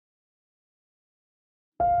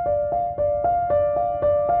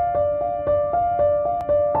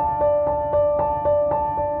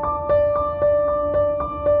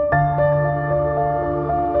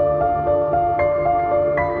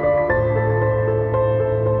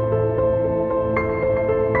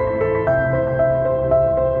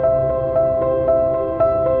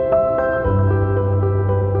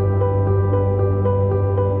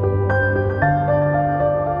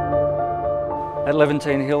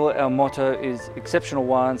Levantine Hill, our motto is exceptional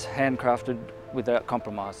wines handcrafted without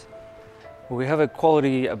compromise. We have a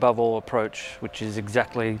quality above all approach, which is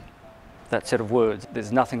exactly that set of words.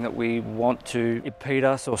 There's nothing that we want to impede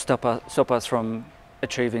us or stop us from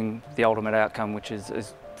achieving the ultimate outcome, which is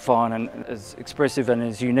as fine and as expressive and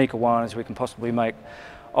as unique a wine as we can possibly make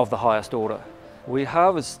of the highest order. We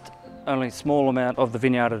harvest only a small amount of the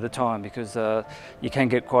vineyard at a time because you can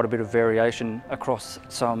get quite a bit of variation across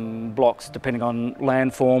some blocks depending on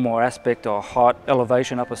landform or aspect or height,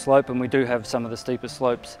 elevation up a slope, and we do have some of the steepest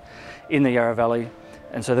slopes in the Yarra Valley,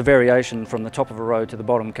 and so the variation from the top of a road to the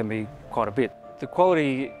bottom can be quite a bit. The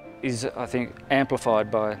quality is, I think, amplified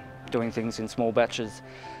by doing things in small batches.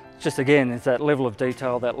 Just again, it's that level of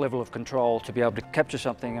detail, that level of control to be able to capture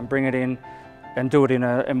something and bring it in and do it in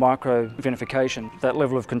a micro vinification. That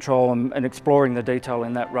level of control and exploring the detail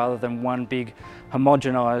in that rather than one big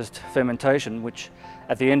homogenised fermentation, which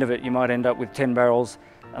at the end of it you might end up with 10 barrels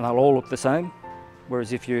and they'll all look the same.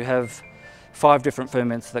 Whereas if you have 5 different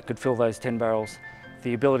ferments that could fill those 10 barrels,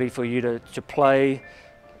 the ability for you to play,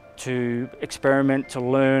 to experiment, to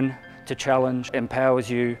learn, to challenge, empowers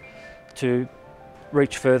you to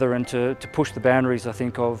reach further and to push the boundaries, I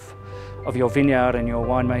think, of your vineyard and your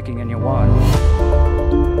winemaking and your wine.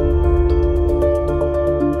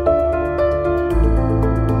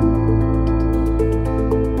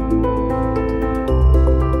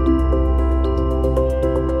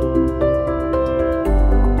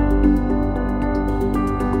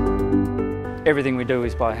 Everything we do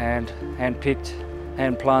is by hand, hand-picked,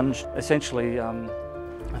 hand-plunged. Essentially,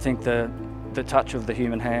 I think the touch of the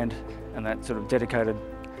human hand and that sort of dedicated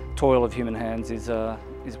toil of human hands is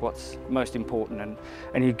what's most important,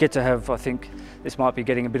 and you get to have, I think, this might be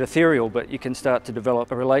getting a bit ethereal, but you can start to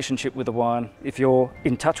develop a relationship with the wine if you're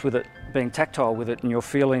in touch with it, being tactile with it, and you're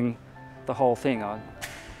feeling the whole thing. I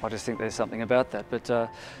just think there's something about that, but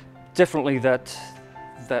definitely that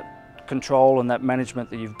control and that management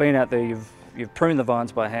that you've been out there, you've pruned the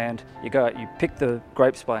vines by hand, you go out, you pick the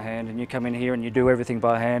grapes by hand, and you come in here and you do everything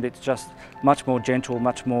by hand. It's just much more gentle,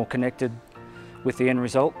 much more connected with the end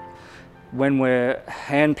result. When we're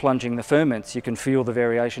hand plunging the ferments, you can feel the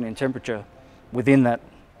variation in temperature within that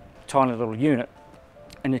tiny little unit,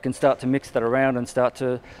 and you can start to mix that around and start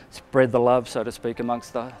to spread the love, so to speak,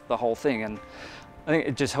 amongst the whole thing. And I think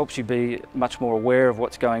it just helps you be much more aware of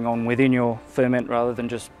what's going on within your ferment rather than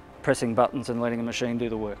just pressing buttons and letting a machine do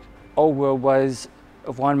the work. Old world ways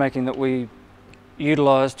of winemaking that we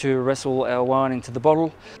utilise to wrestle our wine into the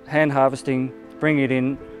bottle: hand harvesting, bringing it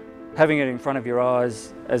in, having it in front of your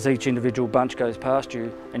eyes as each individual bunch goes past you,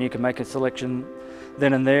 and you can make a selection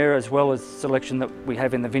then and there, as well as selection that we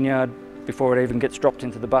have in the vineyard before it even gets dropped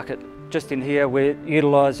into the bucket. Just in here we're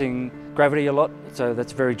utilising gravity a lot, so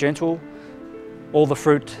that's very gentle. All the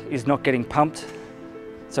fruit is not getting pumped,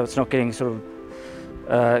 so it's not getting sort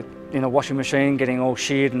of in a washing machine, getting all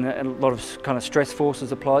sheared and a lot of kind of stress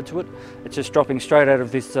forces applied to it. It's just dropping straight out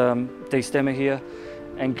of this destemmer here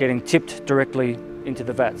and getting tipped directly into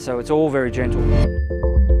the vat, so it's all very gentle.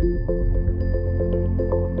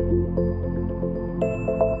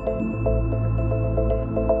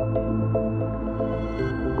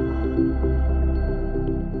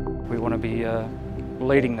 We want to be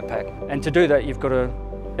leading the pack, and to do that you've got to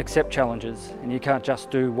accept challenges, and you can't just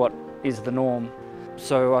do what is the norm.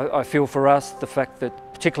 So I feel for us the fact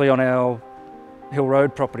that, particularly on our Hill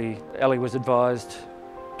Road property, Ali was advised,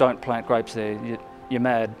 don't plant grapes there, you're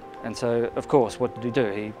mad. And so, of course, what did he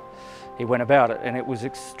do? He went about it, and it was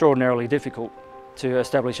extraordinarily difficult to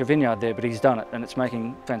establish a vineyard there, but he's done it, and it's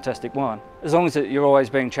making fantastic wine. As long as you're always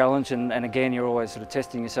being challenged, and again, you're always sort of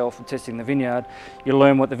testing yourself and testing the vineyard, you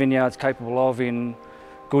learn what the vineyard's capable of in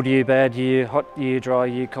good year, bad year, hot year, dry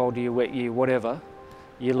year, cold year, wet year, whatever.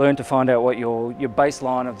 You learn to find out what your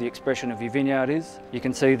baseline of the expression of your vineyard is. You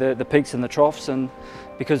can see the peaks and the troughs, and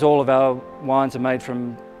because all of our wines are made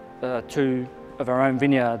from 2 of our own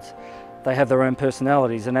vineyards, they have their own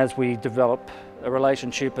personalities, and as we develop a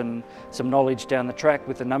relationship and some knowledge down the track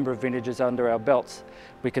with a number of vintages under our belts,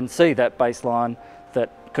 we can see that baseline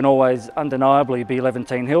that can always undeniably be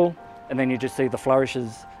Levantine Hill, and then you just see the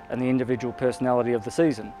flourishes and the individual personality of the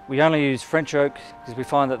season. We only use French oak because we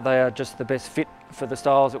find that they are just the best fit for the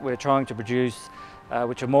styles that we're trying to produce,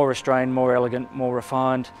 which are more restrained, more elegant, more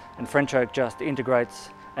refined, and French oak just integrates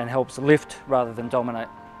and helps lift rather than dominate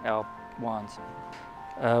our wines.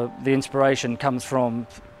 The inspiration comes from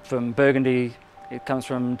Burgundy. It comes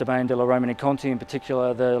from Domaine de la Romanée-Conti, in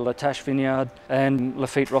particular the La Tâche vineyard, and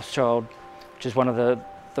Lafite Rothschild, which is one of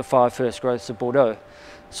the 5 first growths of Bordeaux.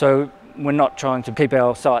 So we're not trying to keep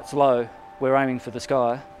our sights low, we're aiming for the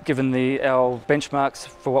sky, Given our benchmarks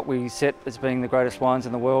for what we set as being the greatest wines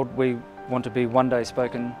in the world, we want to be one day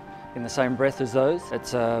spoken in the same breath as those.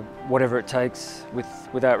 It's whatever it takes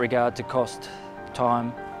without regard to cost,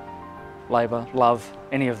 time, labour, love,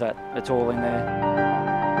 any of that. It's all in there.